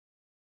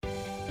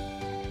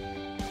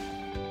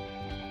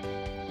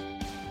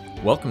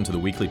Welcome to the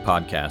weekly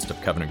podcast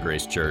of Covenant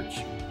Grace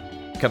Church.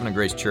 Covenant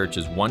Grace Church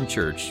is one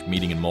church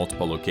meeting in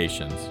multiple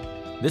locations.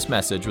 This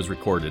message was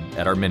recorded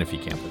at our Menifee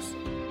campus.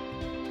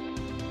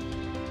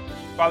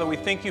 Father, we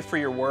thank you for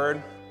your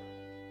word.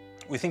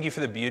 We thank you for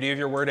the beauty of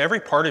your word, every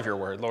part of your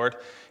word, Lord.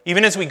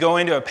 Even as we go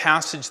into a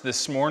passage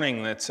this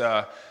morning that's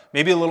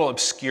maybe a little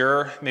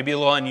obscure, maybe a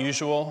little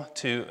unusual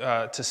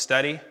to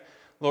study,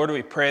 Lord,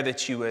 we pray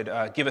that you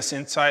would give us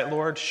insight,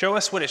 Lord. Show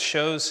us what it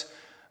shows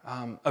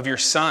of your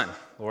Son,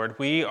 Lord.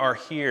 We are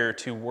here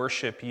to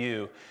worship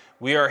you.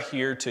 We are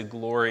here to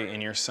glory in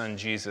your Son,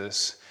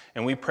 Jesus.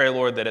 And we pray,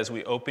 Lord, that as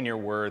we open your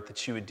word,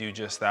 that you would do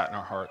just that in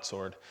our hearts,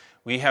 Lord.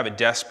 We have a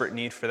desperate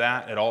need for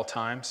that at all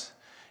times.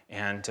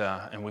 And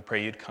we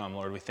pray you'd come,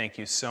 Lord. We thank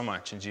you so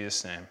much. In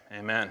Jesus' name,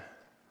 amen.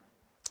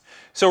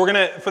 So we're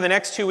going to, for the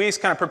next 2 weeks,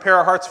 kind of prepare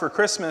our hearts for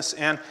Christmas.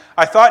 And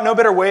I thought no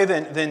better way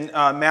than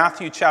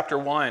Matthew chapter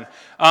 1.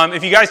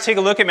 If you guys take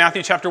a look at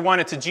Matthew chapter 1,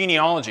 it's a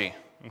genealogy.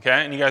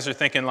 Okay, and you guys are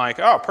thinking like,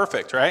 oh,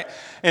 perfect, right?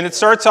 And it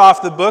starts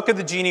off the book of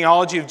the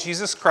genealogy of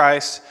Jesus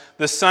Christ,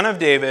 the son of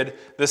David,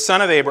 the son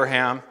of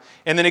Abraham.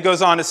 And then it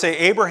goes on to say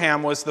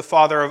Abraham was the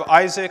father of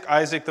Isaac,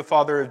 Isaac the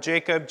father of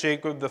Jacob,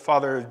 Jacob the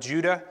father of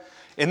Judah.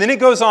 And then it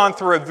goes on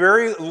through a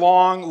very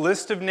long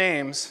list of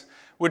names,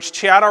 which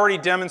Chad already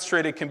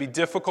demonstrated can be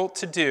difficult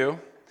to do.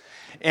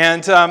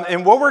 And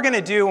what we're going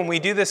to do when we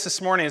do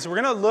this morning is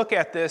we're going to look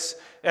at this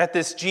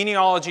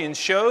genealogy and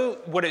show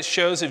what it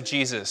shows of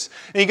Jesus.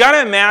 And you got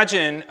to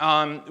imagine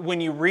when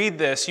you read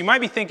this, you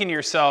might be thinking to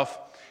yourself,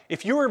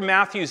 if you were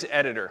Matthew's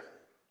editor,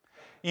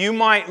 you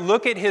might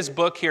look at his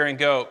book here and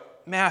go,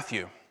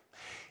 Matthew,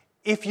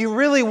 if you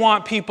really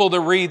want people to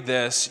read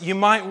this, you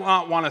might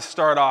not want to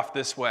start off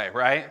this way,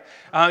 right?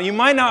 You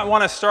might not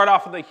want to start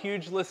off with a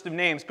huge list of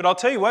names, but I'll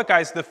tell you what,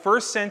 guys, the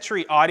first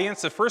century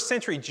audience, the first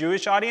century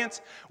Jewish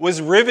audience,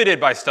 was riveted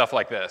by stuff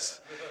like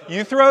this.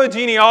 You throw a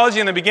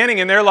genealogy in the beginning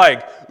and they're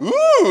like,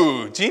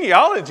 ooh,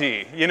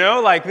 genealogy,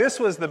 like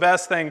this was the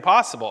best thing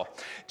possible.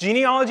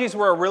 Genealogies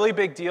were a really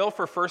big deal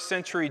for first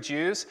century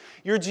Jews.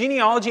 Your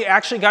genealogy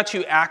actually got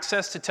you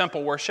access to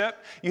temple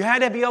worship. You had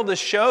to be able to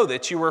show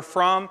that you were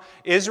from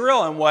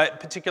Israel and what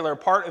particular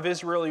part of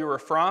Israel you were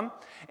from.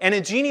 And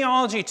a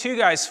genealogy, too,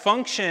 guys,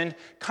 functioned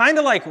kind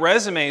of like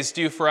resumes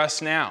do for us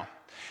now.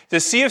 To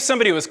see if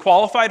somebody was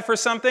qualified for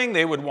something,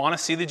 they would want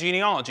to see the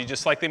genealogy,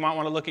 just like they might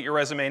want to look at your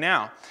resume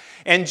now.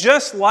 And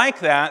just like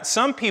that,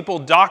 some people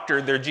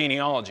doctored their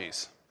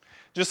genealogies.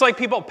 Just like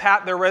people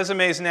pat their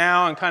resumes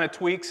now and kind of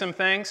tweak some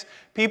things,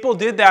 people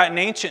did that in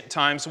ancient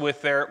times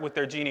with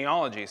their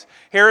genealogies.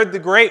 Herod the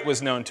Great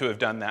was known to have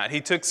done that. He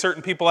took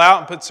certain people out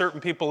and put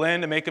certain people in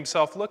to make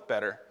himself look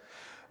better.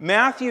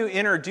 Matthew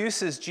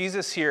introduces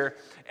Jesus here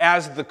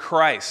as the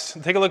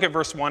Christ. Take a look at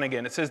verse 1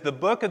 again. It says, the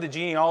book of the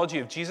genealogy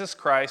of Jesus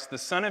Christ, the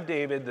son of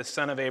David, the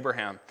son of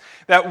Abraham.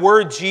 That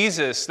word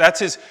Jesus,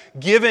 that's his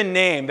given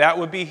name. That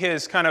would be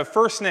his kind of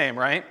first name,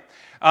 right?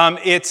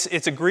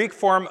 It's a Greek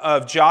form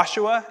of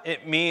Joshua.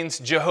 It means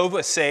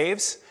Jehovah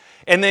saves.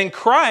 And then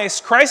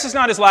Christ is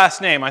not his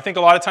last name. I think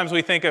a lot of times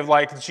we think of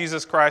like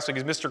Jesus Christ, like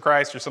he's Mr.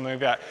 Christ or something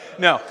like that.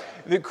 No,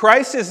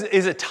 Christ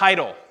is a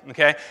title,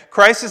 okay?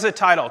 Christ is a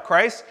title.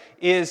 Christ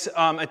is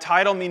a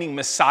title meaning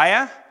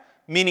Messiah,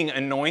 meaning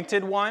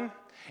anointed one.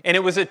 And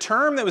it was a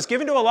term that was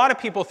given to a lot of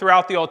people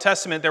throughout the Old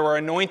Testament. There were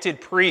anointed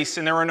priests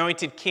and there were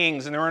anointed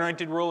kings and there were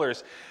anointed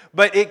rulers.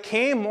 But it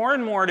came more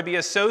and more to be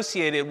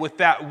associated with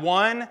that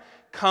one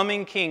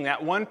coming king,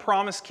 that one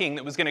promised king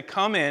that was going to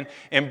come in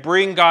and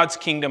bring God's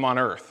kingdom on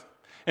earth.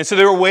 And so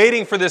they were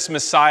waiting for this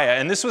Messiah.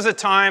 And this was a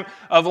time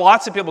of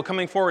lots of people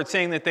coming forward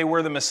saying that they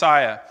were the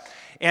Messiah.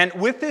 And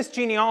with this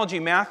genealogy,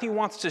 Matthew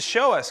wants to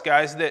show us,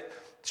 guys,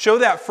 show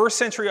that first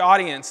century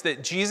audience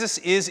that Jesus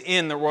is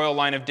in the royal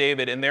line of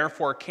David and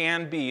therefore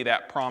can be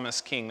that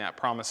promised king, that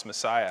promised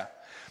Messiah.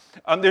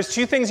 There's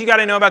two things you got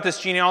to know about this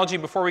genealogy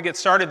before we get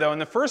started, though.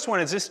 And the first one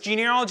is this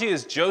genealogy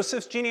is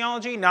Joseph's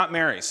genealogy, not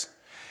Mary's.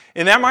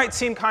 And that might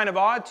seem kind of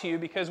odd to you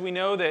because we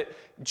know that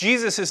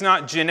Jesus is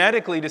not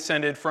genetically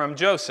descended from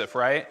Joseph,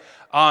 right?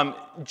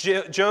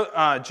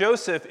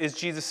 Joseph is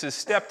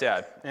Jesus'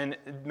 stepdad. And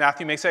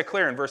Matthew makes that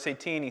clear in verse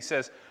 18. He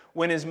says,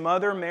 when his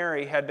mother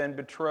Mary had been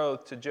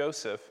betrothed to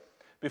Joseph,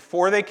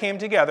 before they came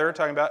together,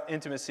 talking about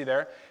intimacy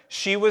there,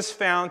 she was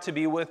found to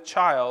be with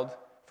child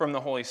from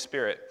the Holy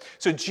Spirit.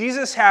 So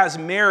Jesus has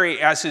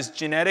Mary as his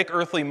genetic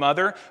earthly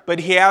mother, but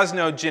he has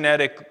no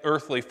genetic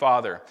earthly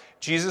father.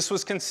 Jesus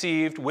was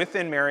conceived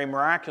within Mary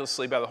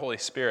miraculously by the Holy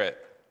Spirit.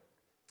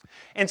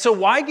 And so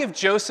why give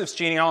Joseph's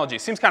genealogy?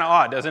 Seems kind of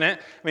odd, doesn't it?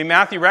 I mean,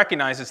 Matthew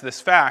recognizes this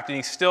fact, and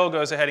he still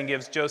goes ahead and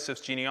gives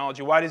Joseph's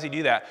genealogy. Why does he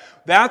do that?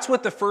 That's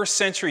what the first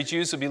century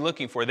Jews would be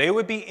looking for. They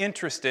would be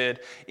interested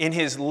in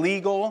his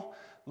legal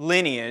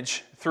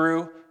lineage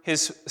through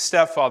his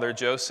stepfather,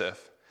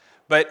 Joseph.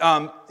 But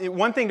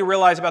one thing to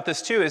realize about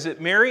this too is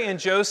that Mary and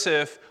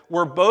Joseph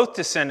were both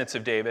descendants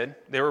of David.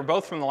 They were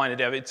both from the line of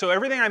David. So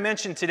everything I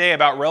mentioned today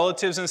about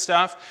relatives and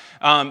stuff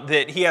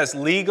that he has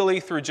legally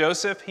through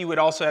Joseph, he would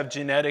also have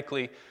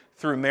genetically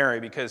through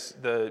Mary because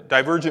the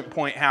divergent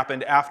point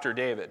happened after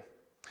David.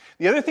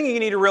 The other thing you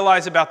need to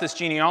realize about this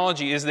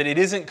genealogy is that it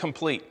isn't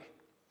complete.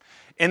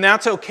 And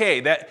that's okay.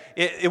 That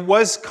it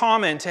was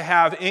common to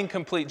have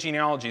incomplete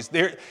genealogies.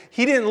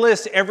 He didn't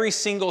list every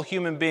single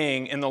human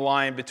being in the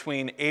line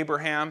between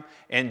Abraham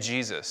and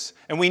Jesus.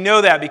 And we know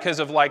that because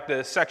of like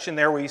the section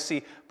there where you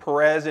see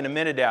Perez and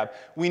Aminadab.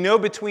 We know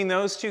between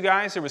those two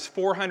guys there was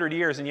 400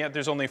 years, and yet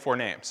there's only 4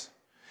 names.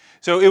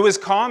 So it was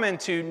common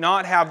to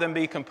not have them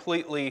be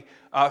completely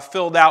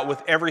filled out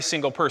with every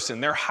single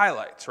person. They're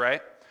highlights,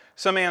 right?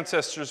 Some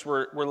ancestors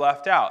were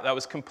left out. That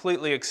was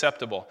completely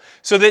acceptable.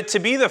 So that to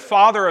be the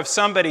father of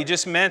somebody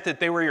just meant that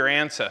they were your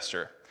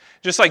ancestor.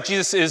 Just like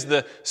Jesus is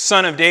the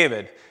son of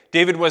David.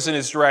 David wasn't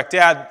his direct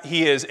dad.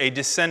 He is a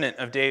descendant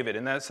of David.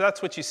 And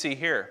that's what you see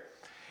here.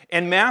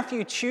 And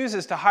Matthew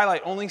chooses to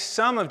highlight only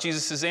some of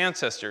Jesus'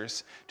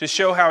 ancestors to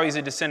show how he's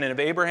a descendant of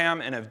Abraham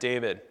and of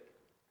David.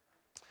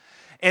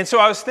 And so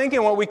I was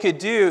thinking what we could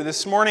do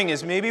this morning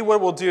is maybe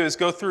what we'll do is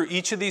go through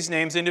each of these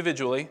names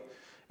individually,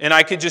 and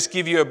I could just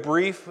give you a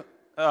brief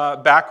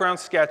background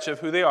sketch of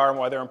who they are and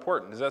why they're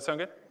important. Does that sound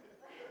good?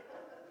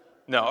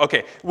 No?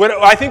 Okay.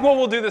 I think what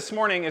we'll do this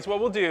morning is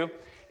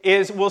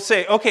we'll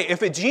say, okay,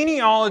 if a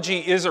genealogy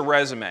is a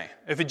resume,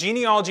 if a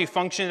genealogy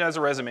functions as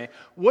a resume,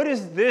 what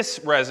does this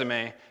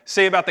resume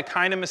say about the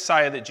kind of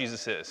Messiah that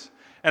Jesus is?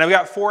 And I've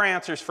got 4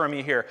 answers from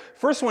you here.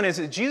 First one is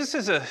that Jesus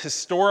is a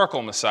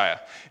historical Messiah.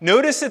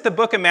 Notice that the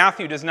book of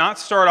Matthew does not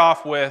start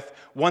off with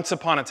once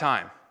upon a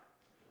time,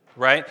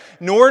 right?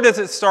 Nor does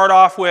it start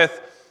off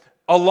with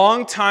a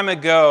long time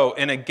ago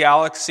in a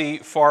galaxy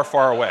far,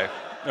 far away,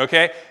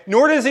 okay?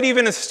 Nor does it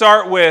even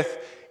start with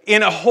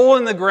in a hole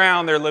in the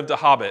ground there lived a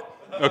hobbit,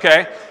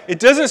 okay? It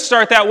doesn't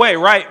start that way,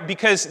 right?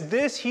 Because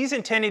he's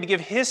intending to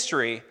give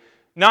history,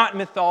 not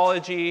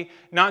mythology,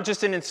 not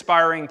just an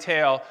inspiring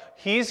tale.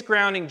 He's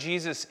grounding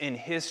Jesus in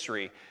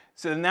history.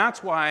 So then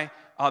that's why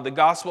the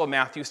Gospel of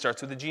Matthew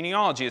starts with a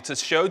genealogy. It's to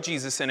show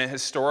Jesus in a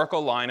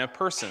historical line of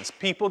persons,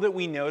 people that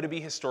we know to be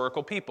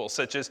historical people,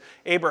 such as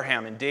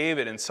Abraham and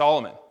David and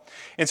Solomon.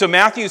 And so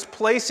Matthew's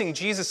placing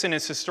Jesus in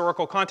his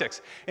historical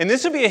context. And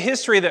this would be a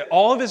history that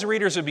all of his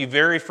readers would be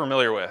very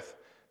familiar with.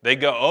 They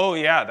go, oh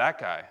yeah, that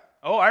guy.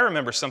 Oh, I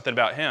remember something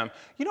about him.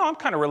 I'm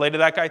kind of related to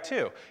that guy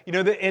too.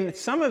 And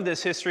some of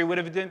this history would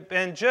have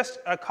been just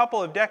a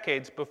couple of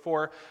decades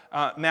before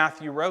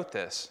Matthew wrote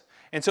this.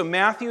 And so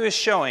Matthew is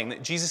showing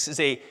that Jesus is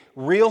a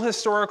real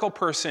historical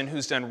person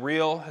who's done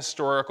real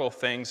historical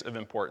things of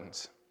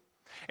importance.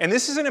 And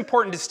this is an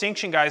important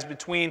distinction, guys,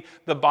 between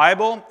the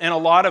Bible and a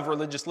lot of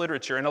religious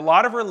literature. In a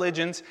lot of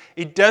religions,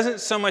 it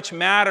doesn't so much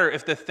matter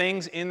if the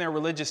things in their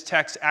religious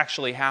text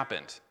actually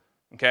happened.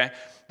 Okay?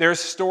 There's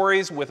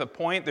stories with a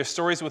point, there's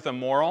stories with a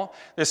moral.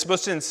 They're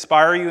supposed to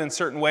inspire you in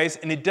certain ways,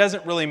 and it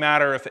doesn't really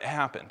matter if it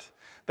happened.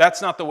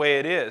 That's not the way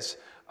it is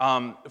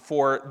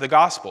for the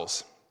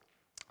Gospels.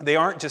 They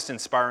aren't just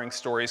inspiring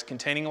stories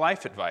containing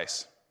life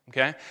advice.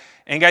 Okay?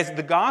 And guys,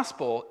 the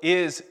Gospel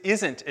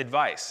isn't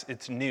advice,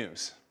 it's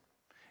news.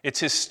 It's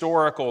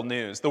historical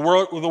news. The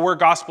word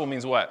gospel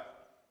means what?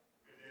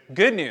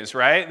 Good news,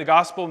 right? The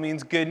gospel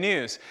means good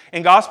news.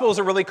 And gospel is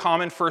a really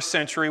common first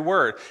century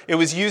word. It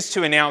was used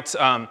to announce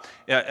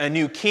a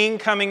new king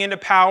coming into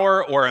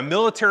power or a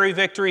military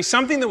victory,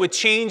 something that would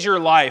change your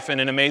life in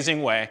an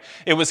amazing way.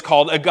 It was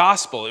called a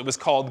gospel. It was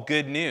called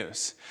good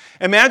news.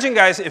 Imagine,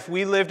 guys, if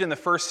we lived in the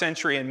first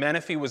century and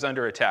Menifee was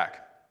under attack.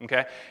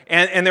 Okay,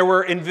 and there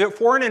were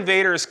foreign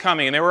invaders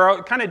coming, and they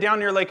were kind of down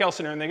near Lake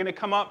Elsinore, and they're going to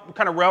come up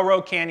kind of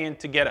Railroad Canyon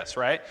to get us,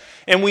 right?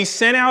 And we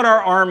sent out our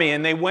army,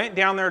 and they went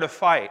down there to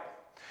fight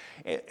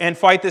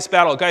this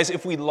battle. Guys,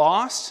 if we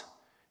lost,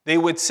 they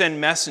would send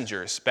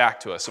messengers back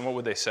to us, and what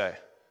would they say?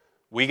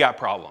 We got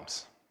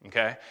problems,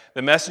 okay?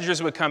 The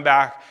messengers would come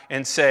back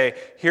and say,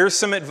 here's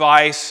some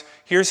advice,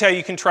 here's how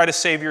you can try to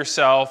save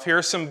yourself,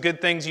 here's some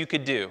good things you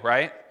could do,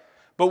 right?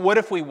 But what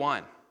if we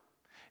won?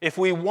 If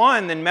we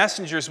won, then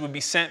messengers would be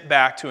sent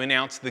back to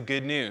announce the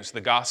good news, the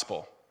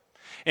gospel.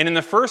 And in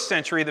the first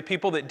century, the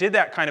people that did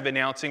that kind of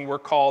announcing were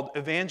called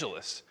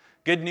evangelists,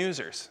 good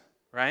newsers,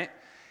 right?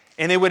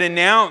 And they would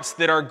announce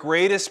that our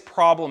greatest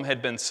problem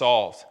had been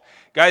solved.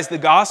 Guys, the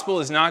gospel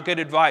is not good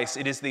advice.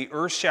 It is the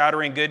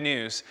earth-shattering good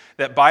news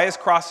that by his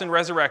cross and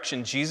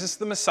resurrection, Jesus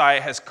the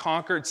Messiah has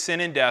conquered sin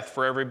and death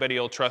for everybody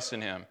who'll trust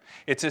in him.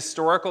 It's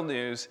historical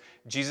news.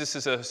 Jesus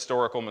is a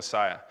historical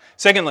Messiah.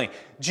 Secondly,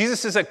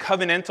 Jesus is a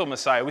covenantal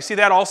Messiah. We see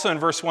that also in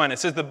verse 1. It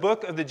says, the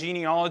book of the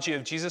genealogy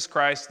of Jesus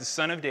Christ, the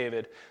son of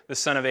David, the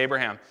son of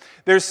Abraham.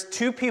 There's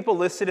 2 people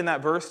listed in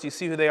that verse. Do you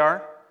see who they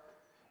are?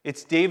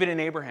 It's David and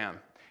Abraham.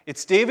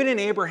 It's David and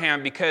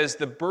Abraham because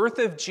the birth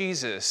of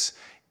Jesus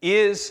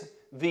is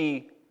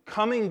the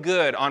coming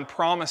good on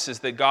promises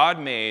that God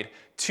made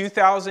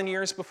 2,000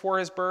 years before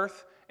his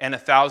birth and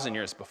 1,000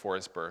 years before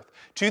his birth.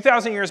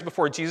 2,000 years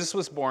before Jesus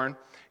was born,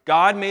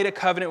 God made a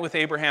covenant with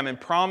Abraham and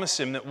promised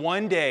him that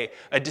one day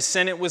a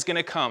descendant was going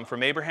to come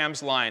from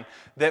Abraham's line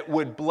that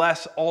would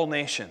bless all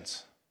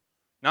nations.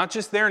 Not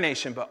just their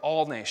nation, but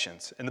all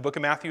nations. And the book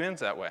of Matthew ends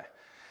that way.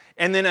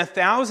 And then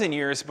 1,000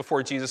 years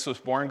before Jesus was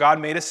born, God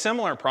made a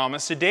similar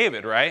promise to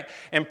David, right?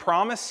 And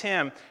promised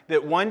him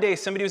that one day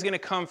somebody was going to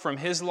come from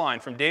his line,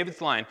 from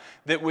David's line,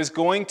 that was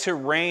going to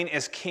reign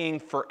as king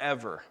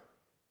forever.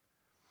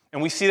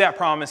 And we see that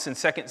promise in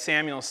 2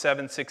 Samuel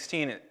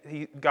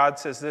 7:16. God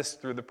says this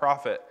through the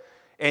prophet,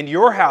 "And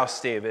your house,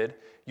 David,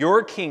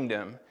 your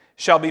kingdom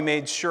shall be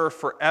made sure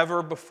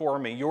forever before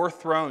me. Your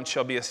throne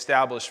shall be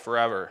established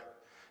forever."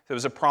 There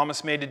was a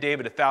promise made to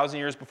David 1,000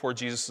 years before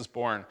Jesus was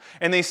born.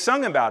 And they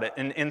sung about it.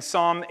 In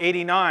Psalm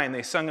 89,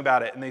 they sung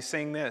about it, and they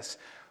sang this,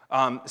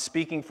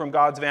 speaking from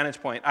God's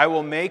vantage point. "I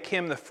will make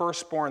him the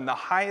firstborn, the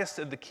highest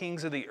of the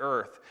kings of the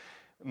earth.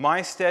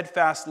 My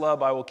steadfast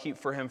love I will keep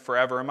for him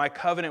forever, and my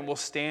covenant will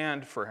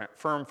stand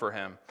firm for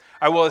him.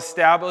 I will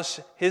establish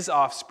his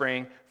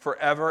offspring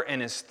forever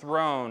and his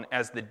throne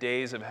as the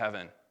days of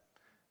heaven."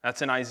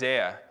 That's in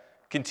Isaiah.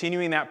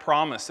 Continuing that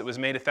promise that was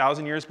made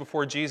 1,000 years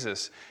before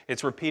Jesus.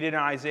 It's repeated in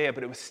Isaiah,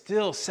 but it was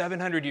still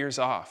 700 years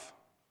off.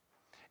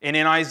 And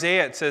in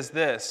Isaiah it says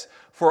this,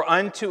 "For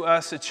unto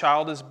us a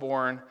child is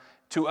born,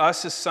 to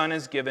us a son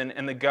is given,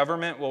 and the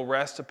government will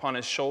rest upon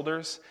his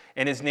shoulders,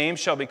 and his name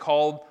shall be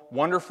called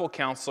Wonderful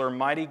Counselor,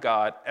 Mighty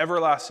God,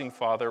 Everlasting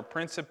Father,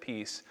 Prince of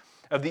Peace.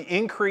 Of the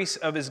increase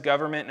of his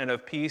government and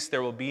of peace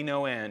there will be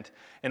no end.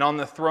 And on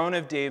the throne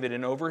of David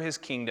and over his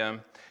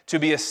kingdom, to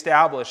be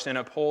established and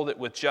uphold it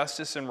with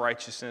justice and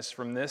righteousness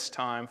from this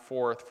time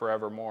forth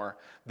forevermore.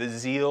 The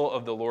zeal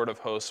of the Lord of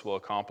hosts will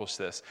accomplish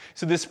this."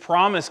 So this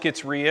promise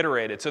gets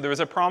reiterated. So there was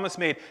a promise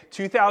made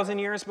 2,000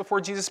 years before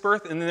Jesus'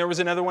 birth, and then there was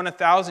another one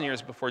 1,000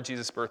 years before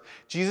Jesus' birth.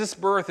 Jesus'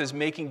 birth is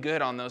making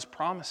good on those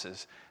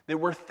promises that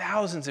were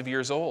thousands of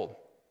years old.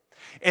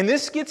 And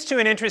this gets to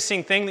an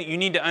interesting thing that you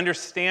need to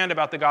understand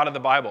about the God of the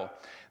Bible.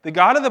 The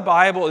God of the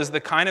Bible is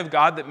the kind of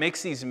God that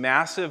makes these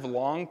massive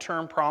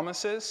long-term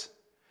promises,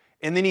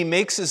 and then he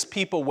makes his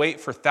people wait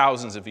for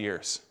thousands of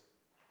years.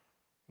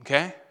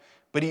 Okay?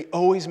 But he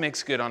always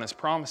makes good on his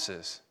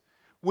promises,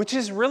 which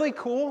is really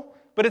cool,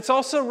 but it's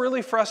also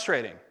really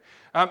frustrating.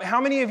 How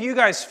many of you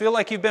guys feel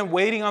like you've been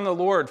waiting on the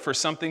Lord for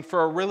something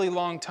for a really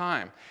long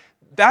time?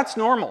 That's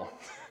normal.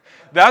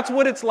 That's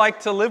what it's like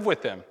to live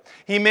with him.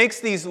 He makes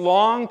these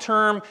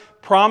long-term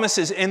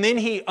promises, and then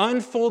he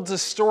unfolds a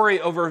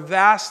story over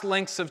vast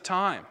lengths of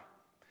time.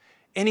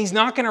 And he's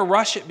not going to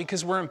rush it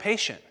because we're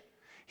impatient.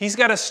 He's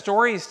got a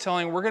story he's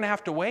telling, we're going to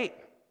have to wait.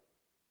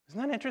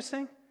 Isn't that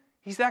interesting?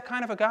 He's that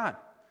kind of a God.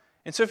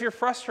 And so if you're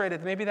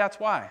frustrated, maybe that's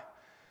why.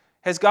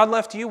 Has God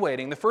left you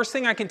waiting? The first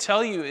thing I can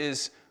tell you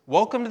is,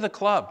 welcome to the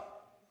club.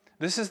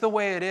 This is the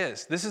way it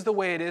is. This is the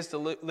way it is to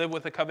live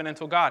with a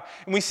covenantal God.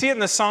 And we see it in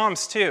the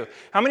Psalms too.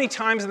 How many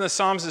times in the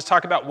Psalms does it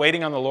talk about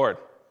waiting on the Lord?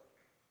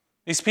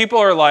 These people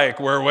are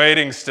like, we're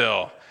waiting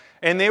still.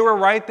 And they were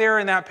right there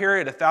in that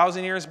period,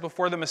 1,000 years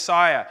before the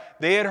Messiah.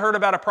 They had heard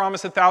about a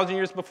promise 1,000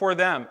 years before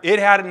them. It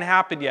hadn't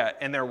happened yet,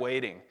 and they're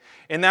waiting.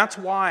 And that's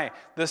why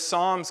the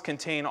Psalms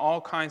contain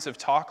all kinds of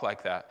talk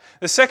like that.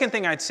 The second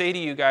thing I'd say to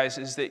you guys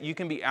is that you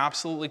can be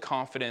absolutely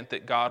confident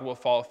that God will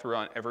follow through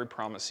on every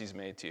promise he's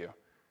made to you.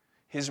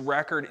 His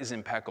record is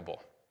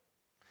impeccable.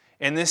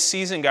 And this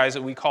season, guys,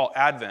 that we call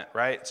Advent,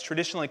 right? It's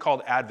traditionally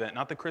called Advent,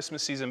 not the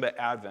Christmas season, but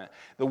Advent.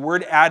 The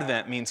word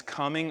Advent means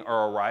coming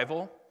or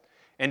arrival.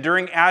 And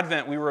during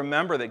Advent, we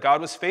remember that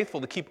God was faithful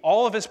to keep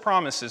all of his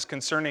promises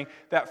concerning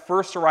that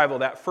first arrival,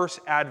 that first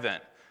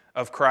Advent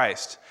of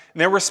Christ.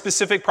 And there were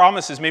specific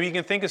promises. Maybe you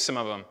can think of some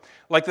of them,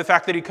 like the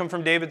fact that he'd come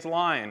from David's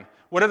line.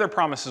 What other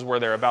promises were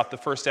there about the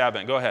first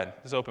Advent? Go ahead.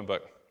 It's open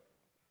book.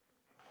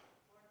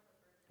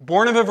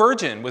 Born of a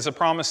virgin was a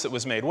promise that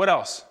was made. What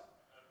else?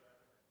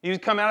 He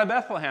would come out of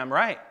Bethlehem,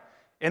 right?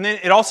 And then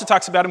it also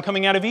talks about him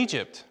coming out of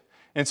Egypt.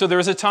 And so there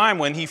was a time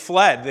when he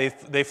fled.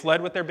 They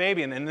fled with their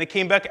baby, and then they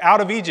came back out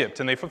of Egypt,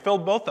 and they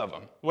fulfilled both of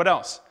them. What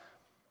else?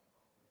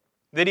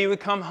 That he would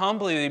come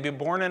humbly, that he'd be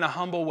born in a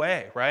humble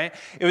way, right?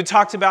 It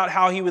talked about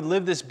how he would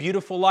live this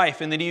beautiful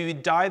life, and that he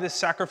would die this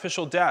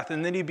sacrificial death,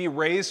 and then he'd be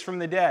raised from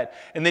the dead,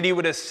 and that he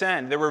would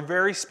ascend. There were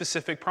very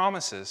specific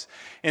promises.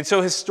 And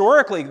so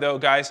historically, though,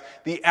 guys,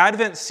 the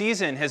Advent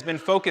season has been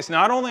focused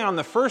not only on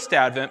the first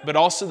Advent, but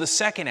also the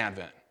second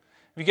Advent.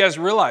 You guys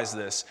realize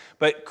this,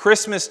 but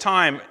Christmas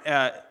time,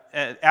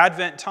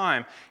 Advent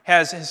time,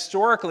 has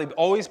historically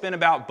always been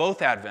about both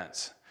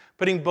Advents.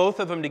 Putting both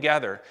of them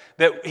together,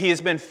 that he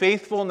has been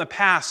faithful in the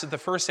past at the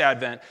first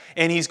Advent,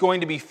 and he's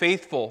going to be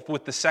faithful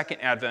with the second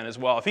Advent as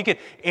well. If he could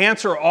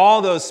answer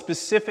all those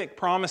specific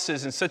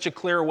promises in such a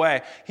clear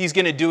way, he's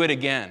going to do it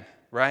again,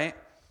 right?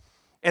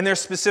 And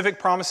there's specific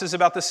promises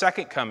about the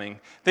second coming.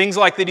 Things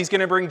like that he's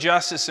going to bring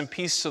justice and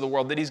peace to the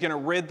world, that he's going to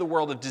rid the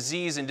world of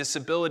disease and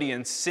disability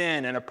and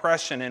sin and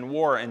oppression and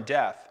war and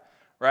death.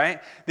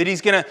 Right? That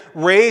he's going to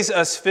raise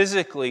us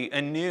physically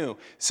anew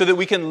so that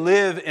we can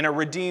live in a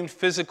redeemed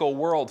physical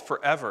world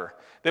forever.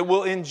 That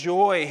we'll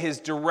enjoy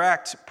his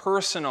direct,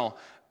 personal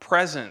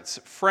presence,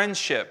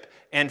 friendship,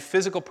 and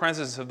physical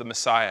presence of the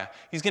Messiah.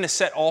 He's going to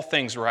set all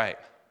things right?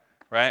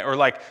 Or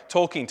like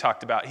Tolkien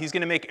talked about, he's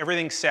going to make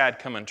everything sad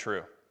come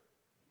untrue.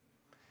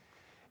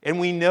 And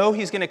we know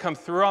he's going to come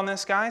through on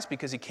this, guys,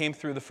 because he came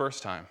through the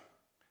first time.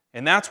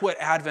 And that's what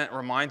Advent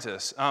reminds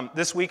us.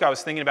 This week I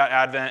was thinking about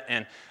Advent,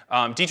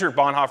 and Dietrich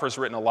Bonhoeffer's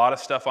written a lot of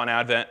stuff on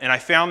Advent, and I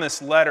found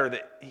this letter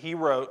that he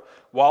wrote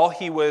while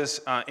he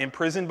was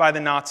imprisoned by the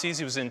Nazis.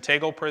 He was in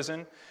Tegel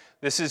prison.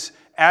 This is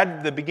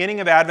the beginning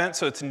of Advent,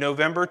 so it's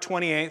November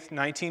 28th,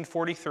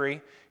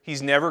 1943.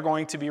 He's never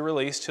going to be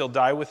released. He'll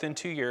die within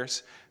 2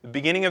 years. The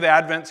beginning of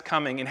Advent's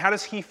coming, and how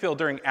does he feel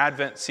during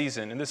Advent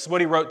season? And this is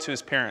what he wrote to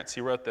his parents.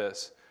 He wrote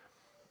this: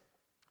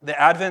 "The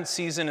Advent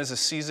season is a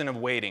season of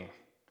waiting.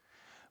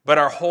 But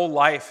our whole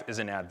life is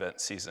an Advent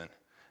season.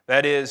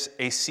 That is,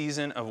 a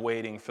season of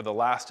waiting for the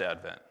last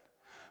Advent,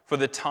 for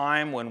the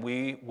time when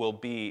we will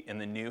be in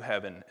the new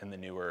heaven and the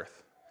new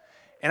earth."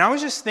 And I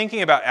was just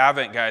thinking about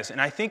Advent, guys, and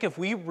I think if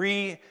we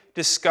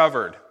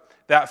rediscovered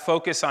that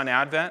focus on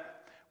Advent,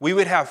 we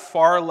would have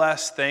far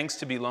less things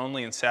to be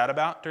lonely and sad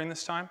about during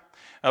this time.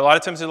 A lot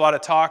of times there's a lot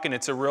of talk, and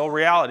it's a real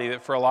reality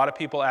that for a lot of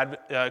people,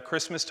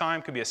 Christmas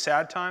time could be a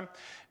sad time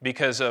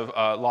because of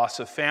loss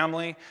of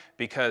family,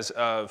 because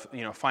of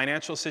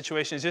financial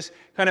situations. It just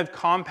kind of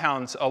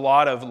compounds a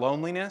lot of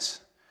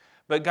loneliness.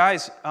 But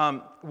guys,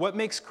 what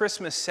makes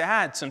Christmas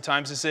sad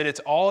sometimes is that it's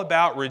all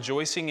about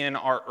rejoicing in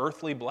our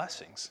earthly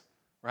blessings,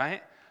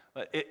 right?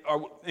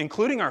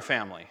 Including our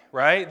family,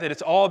 right? That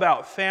it's all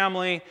about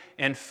family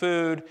and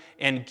food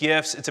and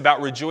gifts. It's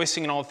about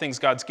rejoicing in all the things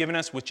God's given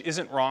us, which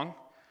isn't wrong.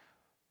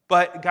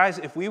 But guys,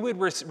 if we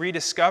would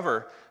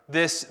rediscover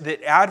this,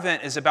 that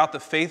Advent is about the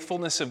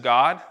faithfulness of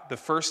God the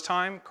first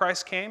time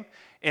Christ came,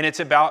 and it's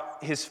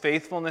about his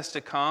faithfulness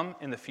to come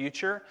in the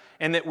future,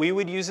 and that we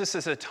would use this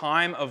as a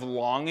time of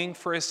longing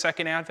for his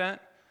second Advent,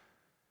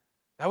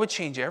 that would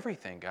change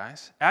everything,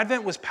 guys.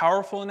 Advent was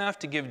powerful enough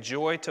to give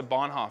joy to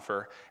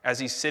Bonhoeffer as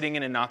he's sitting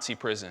in a Nazi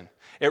prison.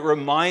 It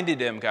reminded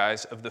him,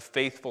 guys, of the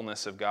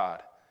faithfulness of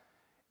God.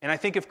 And I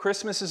think if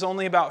Christmas is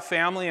only about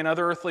family and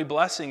other earthly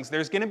blessings,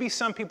 there's going to be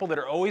some people that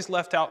are always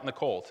left out in the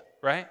cold,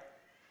 right?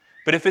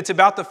 But if it's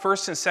about the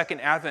first and second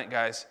Advent,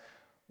 guys,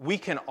 we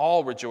can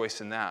all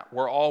rejoice in that.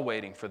 We're all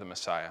waiting for the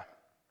Messiah.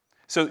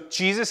 So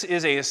Jesus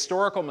is a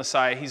historical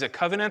Messiah. He's a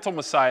covenantal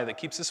Messiah that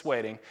keeps us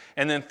waiting.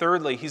 And then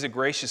thirdly, he's a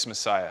gracious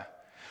Messiah.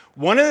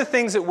 One of the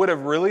things that would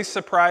have really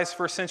surprised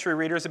first century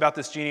readers about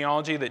this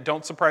genealogy that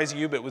don't surprise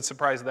you but would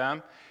surprise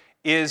them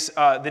is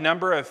the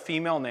number of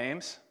female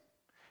names.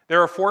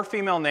 There are 4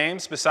 female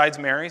names besides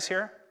Mary's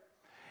here.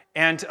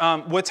 And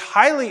what's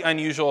highly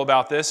unusual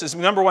about this is,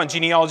 number one,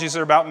 genealogies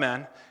are about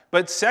men.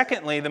 But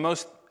secondly, the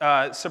most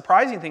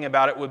surprising thing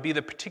about it would be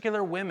the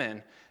particular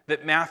women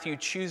that Matthew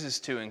chooses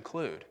to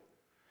include.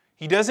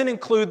 He doesn't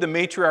include the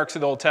matriarchs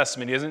of the Old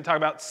Testament. He doesn't talk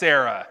about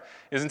Sarah.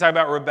 He doesn't talk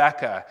about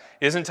Rebecca.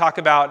 He doesn't talk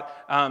about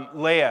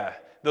Leah,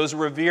 those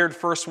revered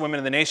first women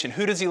of the nation.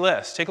 Who does he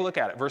list? Take a look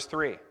at it. Verse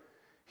 3.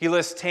 He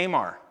lists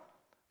Tamar.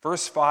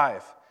 Verse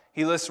 5.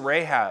 He lists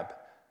Rahab.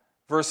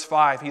 Verse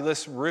 5. He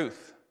lists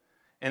Ruth.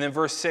 And then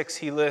verse 6,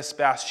 he lists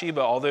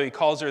Bathsheba, although he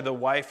calls her the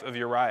wife of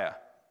Uriah.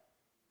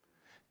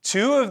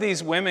 2 of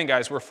these women,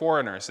 guys, were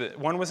foreigners.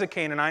 One was a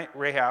Canaanite.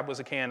 Rahab was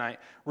a Canaanite.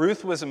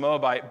 Ruth was a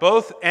Moabite,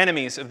 both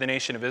enemies of the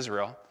nation of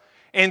Israel.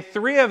 And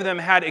 3 of them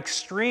had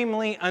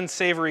extremely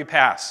unsavory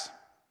pasts.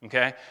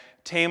 Okay?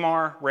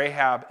 Tamar,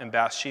 Rahab, and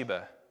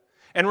Bathsheba.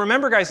 And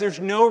remember, guys, there's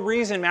no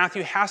reason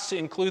Matthew has to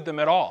include them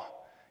at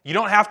all. You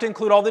don't have to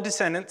include all the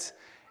descendants,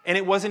 and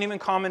it wasn't even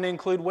common to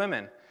include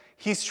women.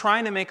 He's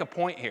trying to make a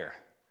point here.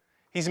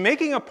 He's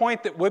making a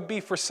point that would be,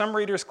 for some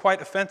readers,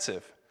 quite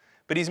offensive.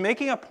 But he's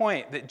making a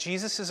point that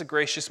Jesus is a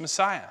gracious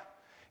Messiah.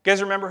 You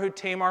guys remember who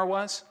Tamar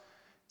was?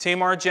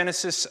 Tamar,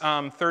 Genesis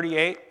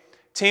 38.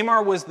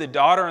 Tamar was the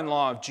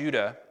daughter-in-law of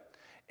Judah.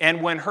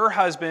 And when her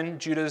husband,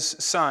 Judah's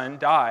son,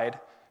 died,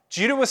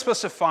 Judah was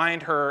supposed to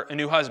find her a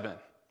new husband.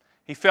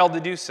 He failed to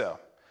do so.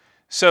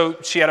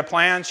 So she had a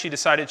plan. She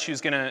decided she was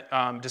going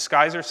to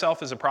disguise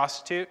herself as a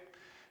prostitute.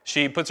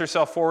 She puts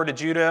herself forward to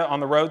Judah on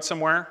the road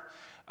somewhere.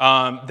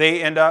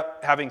 They end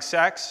up having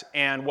sex,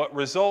 and what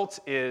results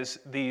is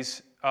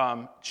these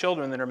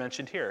children that are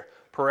mentioned here,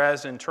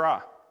 Perez and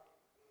Terah.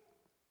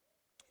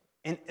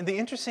 And the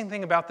interesting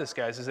thing about this,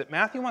 guys, is that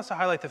Matthew wants to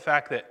highlight the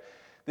fact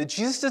that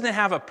Jesus doesn't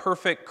have a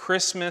perfect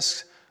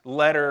Christmas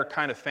letter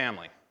kind of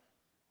family.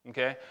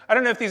 Okay? I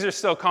don't know if these are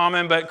still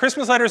common, but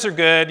Christmas letters are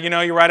good. You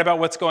know, you write about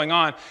what's going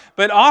on.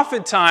 But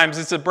oftentimes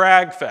it's a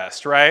brag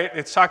fest, right?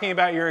 It's talking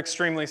about your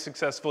extremely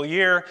successful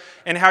year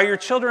and how your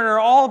children are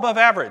all above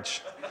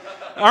average.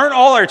 Aren't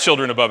all our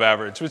children above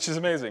average, which is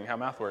amazing how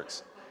math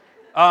works.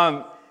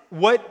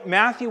 What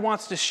Matthew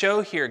wants to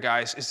show here,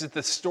 guys, is that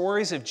the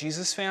stories of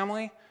Jesus'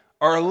 family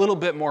are a little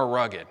bit more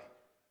rugged.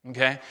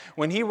 Okay?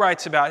 When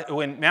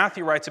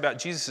Matthew writes about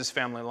Jesus'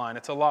 family line,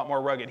 it's a lot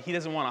more rugged. He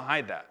doesn't want to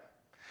hide that.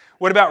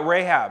 What about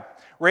Rahab?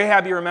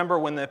 Rahab, you remember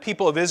when the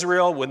people of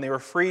Israel, when they were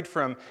freed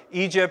from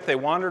Egypt, they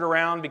wandered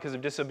around because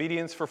of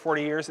disobedience for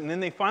 40 years, and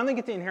then they finally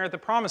get to inherit the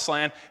promised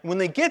land. And when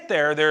they get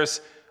there, there's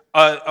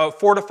a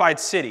fortified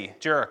city,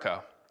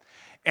 Jericho.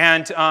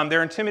 And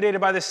they're intimidated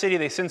by the city.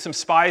 They send some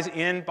spies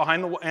in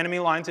behind the enemy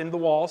lines into the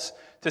walls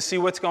to see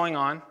what's going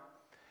on.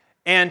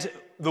 And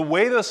the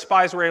way those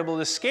spies were able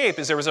to escape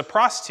is there was a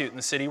prostitute in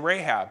the city,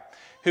 Rahab.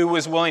 who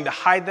was willing to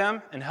hide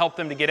them and help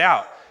them to get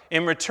out.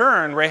 In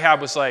return,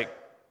 Rahab was like,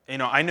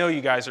 I know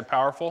you guys are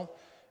powerful.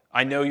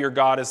 I know your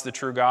God is the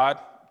true God.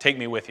 Take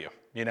me with you,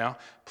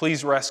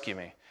 Please rescue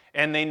me.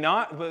 And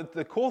but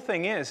the cool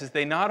thing is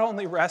they not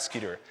only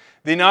rescued her,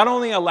 they not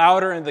only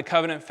allowed her into the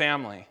covenant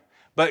family,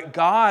 but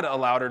God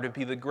allowed her to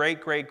be the great,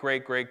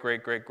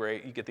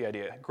 you get the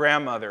idea,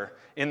 grandmother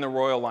in the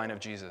royal line of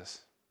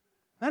Jesus.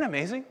 Isn't that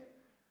amazing?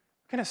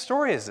 What kind of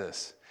story is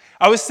this?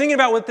 I was thinking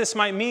about what this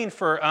might mean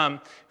for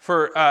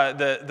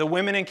the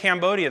women in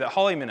Cambodia that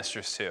Holly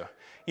ministers to.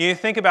 You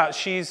think about,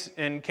 she's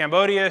in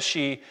Cambodia,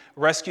 she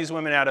rescues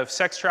women out of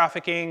sex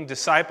trafficking,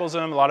 disciples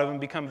them, a lot of them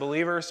become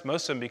believers,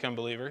 most of them become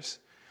believers.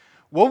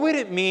 What would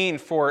it mean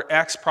for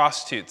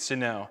ex-prostitutes to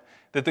know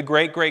that the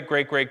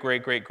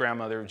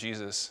great-grandmother of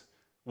Jesus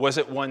was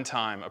at one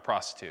time a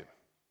prostitute?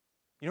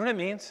 You know what it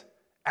means?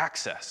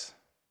 Access.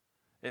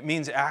 It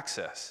means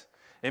access.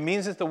 It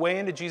means that the way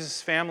into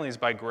Jesus' family is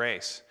by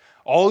grace.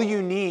 All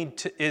you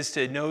need is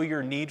to know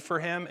your need for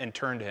him and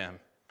turn to him.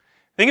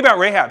 Think about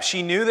Rahab.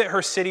 She knew that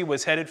her city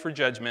was headed for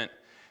judgment.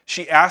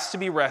 She asked to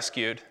be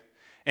rescued,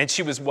 and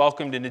she was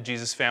welcomed into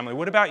Jesus' family.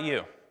 What about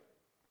you?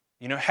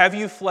 Have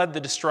you fled the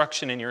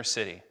destruction in your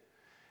city?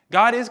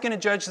 God is going to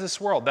judge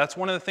this world. That's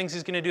one of the things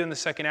he's going to do in the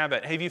second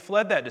advent. Have you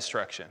fled that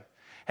destruction?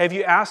 Have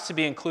you asked to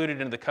be included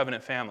into the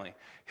covenant family?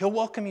 He'll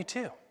welcome you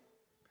too.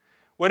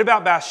 What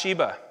about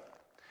Bathsheba?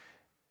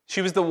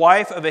 She was the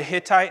wife of a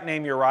Hittite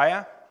named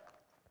Uriah.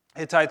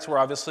 Hittites were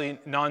obviously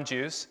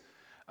non-Jews.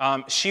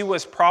 She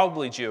was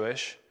probably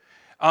Jewish.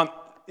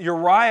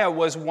 Uriah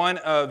was one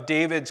of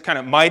David's kind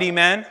of mighty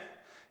men.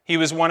 He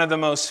was one of the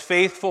most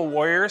faithful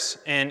warriors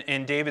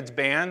in David's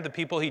band, the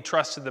people he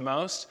trusted the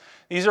most.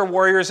 These are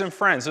warriors and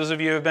friends. Those of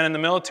you who have been in the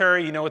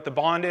military, you know what the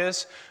bond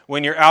is.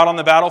 When you're out on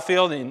the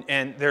battlefield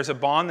and there's a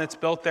bond that's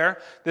built there,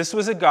 this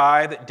was a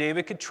guy that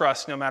David could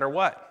trust no matter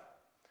what.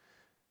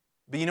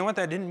 But you know what?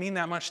 That didn't mean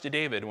that much to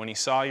David when he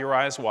saw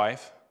Uriah's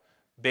wife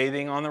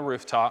bathing on the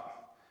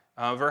rooftop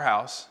of her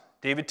house.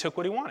 David took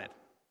what he wanted.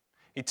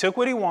 He took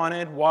what he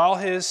wanted while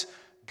his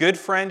good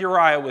friend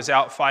Uriah was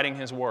out fighting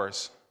his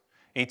wars.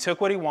 He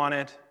took what he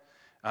wanted.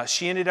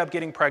 She ended up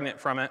getting pregnant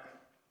from it.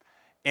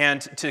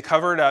 And to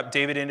cover it up,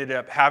 David ended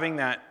up having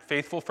that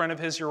faithful friend of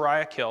his,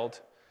 Uriah,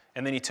 killed.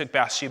 And then he took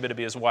Bathsheba to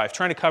be his wife,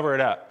 trying to cover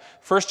it up.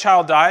 First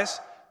child dies.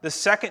 The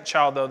second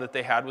child, though, that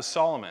they had was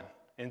Solomon.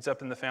 Ends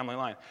up in the family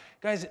line.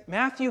 Guys,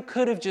 Matthew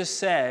could have just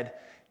said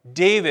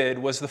David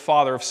was the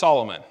father of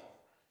Solomon.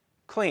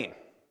 Clean.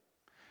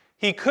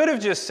 He could have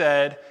just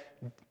said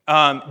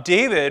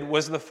David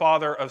was the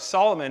father of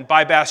Solomon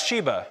by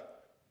Bathsheba.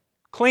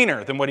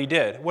 Cleaner than what he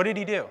did. What did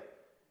he do?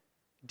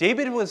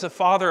 David was the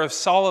father of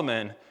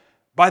Solomon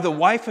by the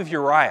wife of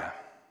Uriah.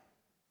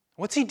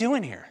 What's he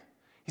doing here?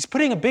 He's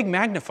putting a big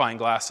magnifying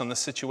glass on the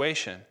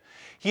situation.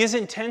 He is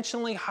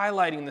intentionally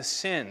highlighting the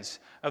sins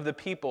of the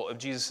people of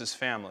Jesus'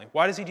 family.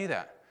 Why does he do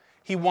that?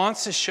 He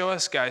wants to show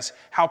us, guys,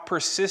 how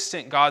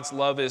persistent God's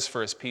love is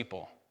for his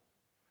people.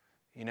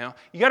 You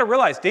got to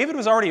realize David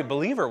was already a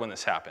believer when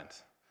this happened.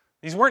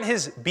 These weren't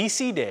his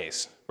BC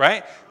days,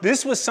 right?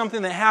 This was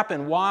something that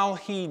happened while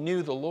he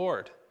knew the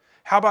Lord.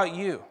 How about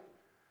you?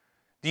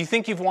 Do you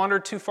think you've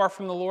wandered too far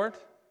from the Lord?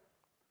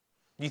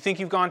 Do you think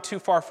you've gone too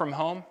far from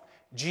home?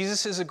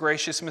 Jesus is a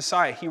gracious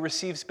Messiah. He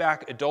receives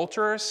back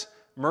adulterers,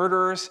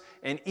 murderers,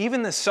 and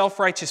even the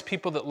self-righteous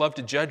people that love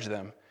to judge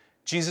them.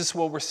 Jesus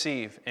will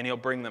receive, and he'll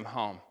bring them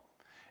home.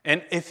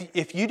 And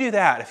if you do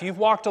that, if you've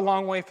walked a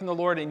long way from the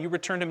Lord and you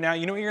return to him now,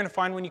 you know what you're going to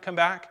find when you come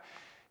back?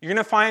 You're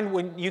going to find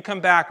when you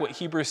come back what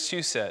Hebrews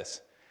 2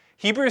 says.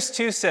 Hebrews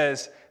 2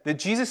 says that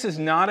Jesus is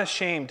not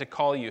ashamed to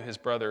call you his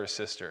brother or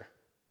sister.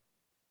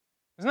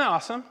 Isn't that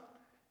awesome?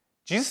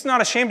 Jesus is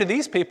not ashamed of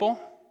these people,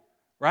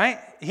 right?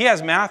 He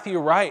has Matthew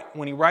write,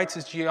 when he writes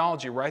his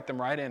genealogy, write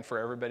them right in for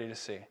everybody to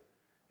see.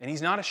 And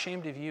he's not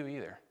ashamed of you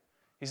either.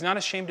 He's not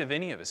ashamed of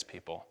any of his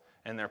people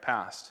and their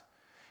past.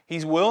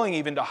 He's willing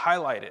even to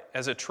highlight it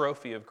as a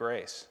trophy of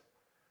grace.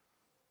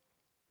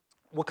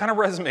 What kind of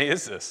resume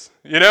is this?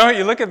 You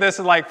look at this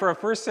and like, for a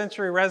first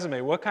century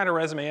resume, what kind of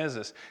resume is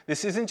this?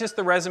 This isn't just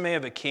the resume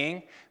of a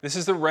king. This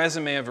is the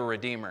resume of a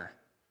redeemer.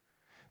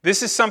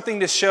 This is something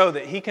to show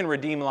that he can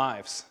redeem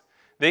lives,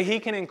 that he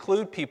can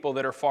include people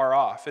that are far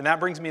off. And that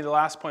brings me to the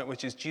last point,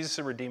 which is Jesus,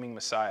 a redeeming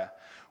Messiah.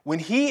 When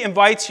he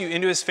invites you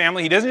into his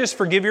family, he doesn't just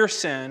forgive your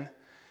sin.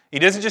 He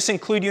doesn't just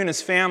include you in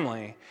his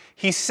family.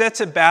 He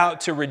sets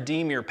about to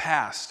redeem your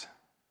past.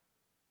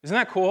 Isn't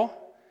that cool?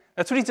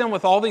 That's what he's done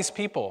with all these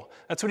people.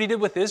 That's what he did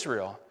with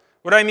Israel.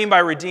 What do I mean by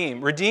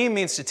redeem? Redeem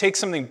means to take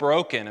something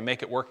broken and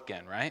make it work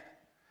again, right?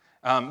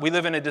 We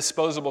live in a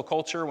disposable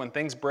culture. When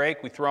things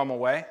break, we throw them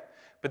away.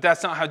 But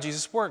that's not how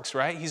Jesus works,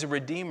 right? He's a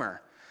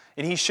redeemer.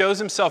 And he shows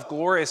himself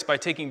glorious by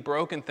taking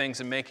broken things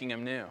and making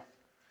them new.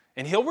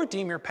 And he'll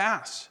redeem your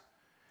past.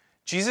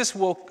 Jesus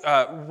will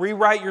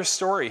rewrite your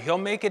story. He'll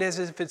make it as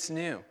if it's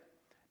new.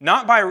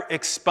 Not by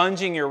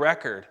expunging your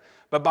record,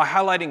 but by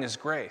highlighting his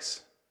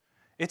grace.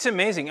 It's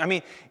amazing. I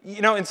mean,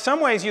 in some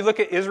ways you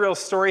look at Israel's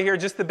story here,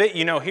 just the bit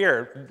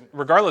here,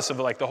 regardless of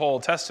like the whole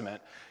Old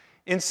Testament,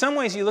 In some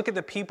ways, you look at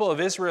the people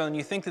of Israel and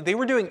you think that they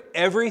were doing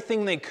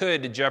everything they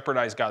could to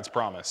jeopardize God's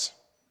promise.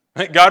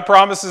 Right? God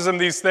promises them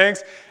these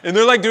things, and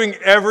they're like doing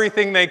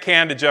everything they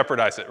can to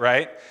jeopardize it,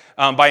 right?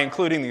 By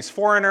including these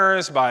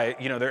foreigners, by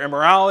their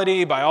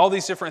immorality, by all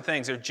these different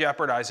things, they're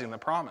jeopardizing the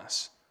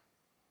promise.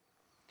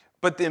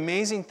 But the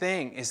amazing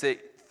thing is that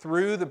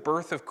through the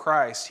birth of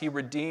Christ, he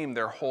redeemed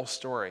their whole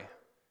story.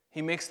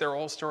 He makes their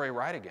whole story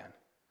right again.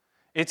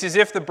 It's as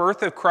if the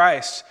birth of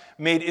Christ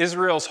made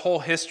Israel's whole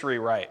history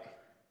right.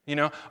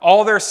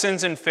 All their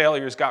sins and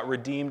failures got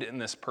redeemed in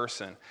this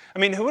person. I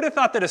mean, who would have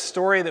thought that a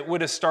story that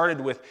would have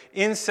started with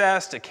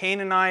incest, a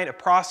Canaanite, a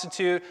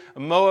prostitute, a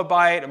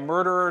Moabite, a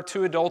murderer,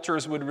 2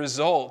 adulterers would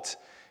result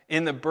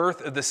in the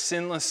birth of the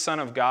sinless Son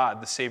of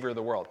God, the Savior of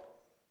the world?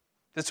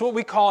 That's what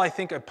we call, I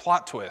think, a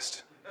plot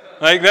twist.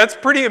 That's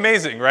pretty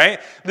amazing, right?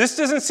 This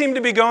doesn't seem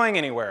to be going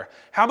anywhere.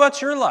 How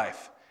about your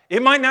life?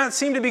 It might not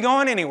seem to be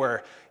going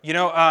anywhere.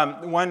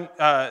 One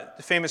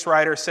famous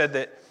writer said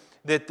that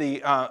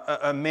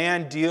a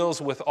man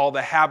deals with all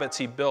the habits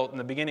he built in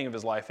the beginning of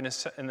his life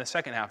and in the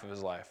second half of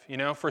his life.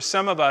 For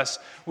some of us,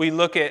 we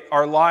look at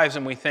our lives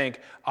and we think,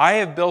 I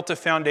have built a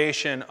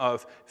foundation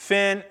of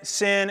sin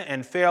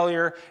and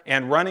failure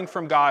and running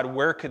from God.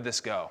 Where could this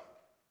go?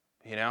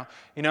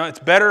 It's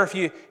better if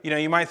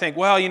you might think,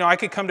 well, I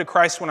could come to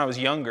Christ when I was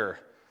younger,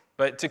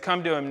 but to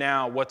come to him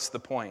now, what's the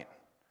point?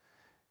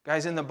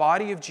 Guys, in the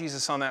body of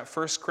Jesus on that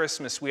first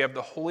Christmas, we have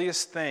the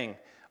holiest thing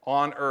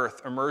on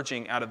earth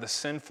emerging out of the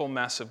sinful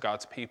mess of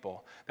God's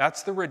people.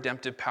 That's the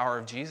redemptive power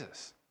of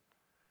Jesus.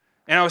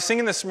 And I was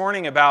singing this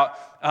morning about,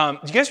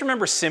 do you guys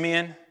remember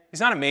Simeon? He's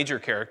not a major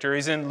character.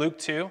 He's in Luke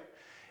 2.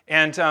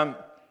 And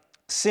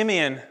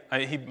Simeon,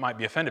 he might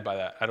be offended by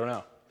that. I don't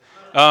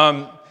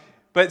know.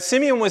 But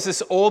Simeon was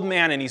this old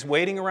man, and he's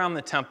waiting around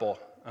the temple.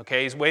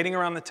 Okay, he's waiting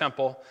around the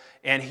temple,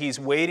 and he's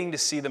waiting to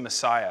see the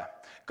Messiah.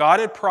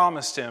 God had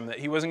promised him that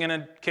he wasn't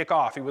going to kick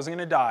off. He wasn't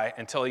going to die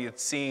until he had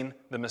seen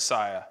the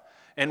Messiah.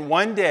 And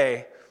one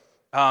day,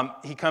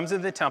 he comes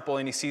into the temple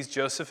and he sees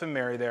Joseph and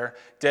Mary there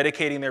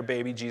dedicating their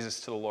baby Jesus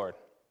to the Lord.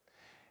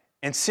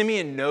 And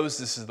Simeon knows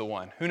this is the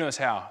one. Who knows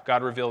how?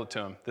 God revealed it to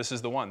him. This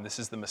is the one. This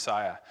is the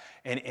Messiah.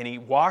 And he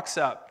walks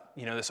up,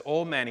 this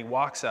old man, he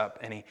walks up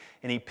and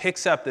he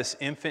picks up this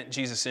infant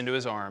Jesus into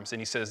his arms and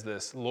he says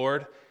this,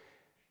 Lord,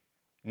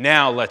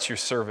 now let your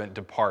servant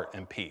depart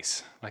in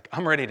peace.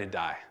 I'm ready to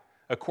die.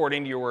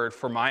 According to your word,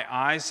 for my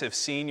eyes have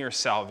seen your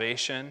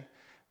salvation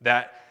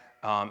that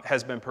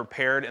has been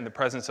prepared in the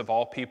presence of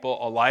all people,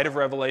 a light of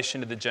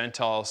revelation to the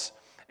Gentiles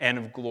and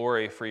of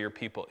glory for your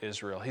people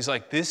Israel. He's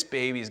like, this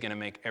baby is going to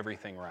make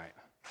everything right.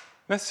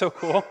 That's so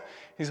cool.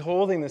 He's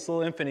holding this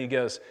little infant. He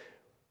goes,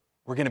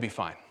 we're going to be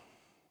fine.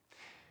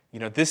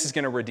 This is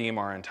going to redeem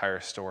our entire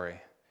story.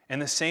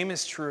 And the same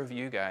is true of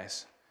you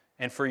guys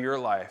and for your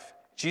life.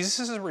 Jesus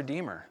is a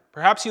redeemer.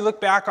 Perhaps you look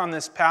back on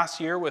this past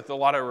year with a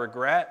lot of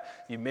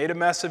regret. You made a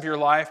mess of your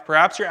life.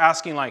 Perhaps you're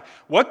asking,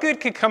 what good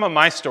could come of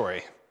my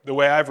story? The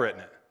way I've written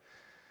it.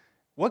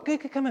 What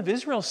good could come of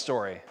Israel's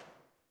story?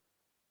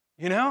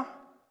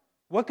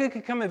 What good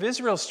could come of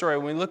Israel's story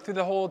when we look through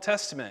the whole Old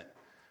Testament?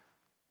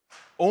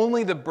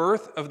 Only the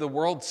birth of the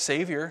world's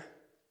Savior,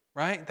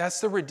 right?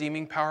 That's the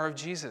redeeming power of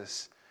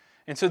Jesus.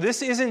 And so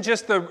this isn't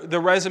just the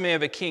resume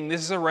of a king.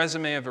 This is a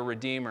resume of a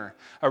redeemer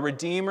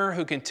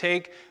who can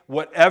take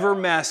whatever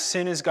mess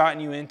sin has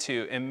gotten you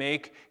into and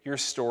make your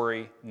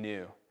story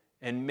new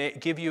and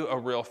give you a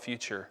real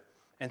future.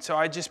 And so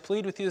I just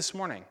plead with you this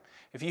morning,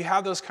 if you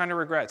have those kind of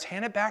regrets,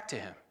 hand it back to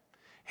him.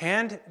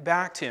 Hand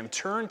back to him.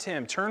 Turn to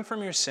him. Turn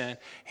from your sin.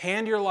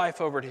 Hand your life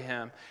over to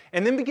him.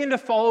 And then begin to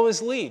follow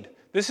his lead.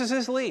 This is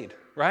his lead,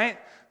 right?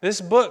 This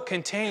book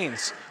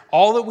contains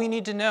all that we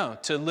need to know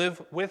to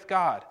live with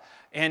God.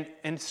 And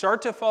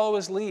start to follow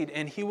his lead,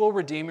 and he will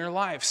redeem your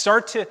life.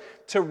 Start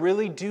to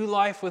really do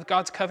life with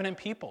God's covenant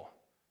people.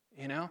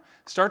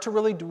 Start to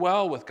really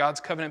dwell with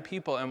God's covenant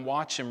people and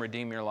watch him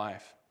redeem your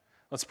life.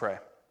 Let's pray.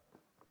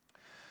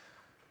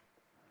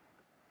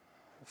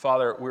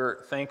 Father,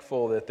 we're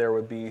thankful that there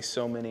would be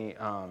so many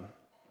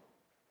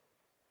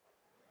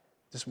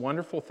just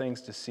wonderful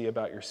things to see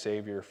about your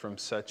Savior from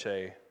such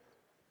a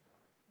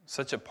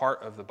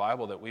part of the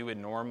Bible that we would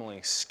normally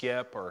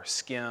skip or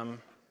skim.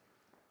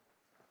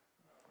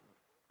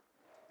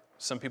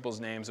 Some people's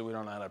names that we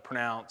don't know how to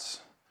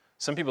pronounce.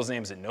 Some people's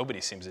names that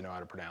nobody seems to know how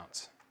to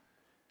pronounce.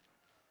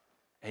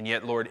 And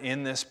yet, Lord,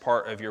 in this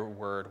part of your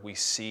word, we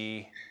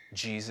see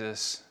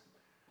Jesus,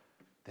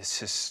 this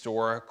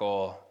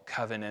historical,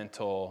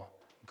 covenantal,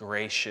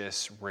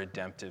 gracious,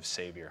 redemptive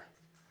Savior.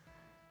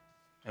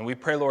 And we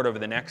pray, Lord, over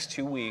the next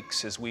 2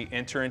 weeks as we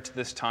enter into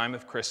this time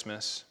of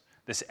Christmas,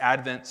 this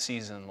Advent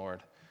season,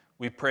 Lord,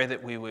 we pray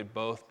that we would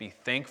both be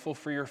thankful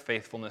for your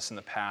faithfulness in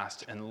the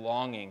past and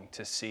longing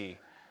to see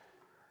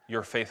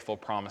your faithful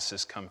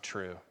promises come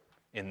true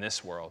in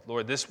this world.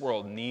 Lord, this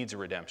world needs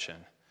redemption.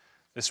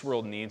 This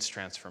world needs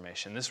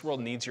transformation. This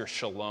world needs your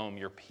shalom,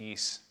 your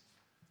peace.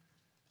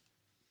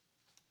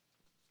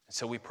 And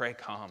so we pray,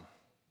 come.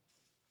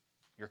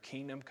 Your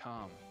kingdom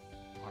come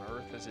on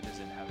earth as it is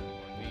in heaven,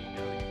 Lord. We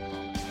know you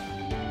promised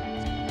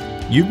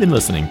that. You've been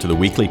listening to the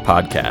weekly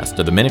podcast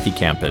of the Menifee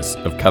campus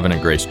of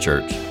Covenant Grace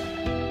Church.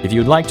 If you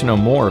would like to know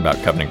more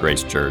about Covenant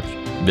Grace Church,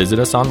 visit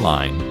us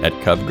online at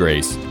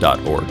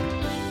covgrace.org.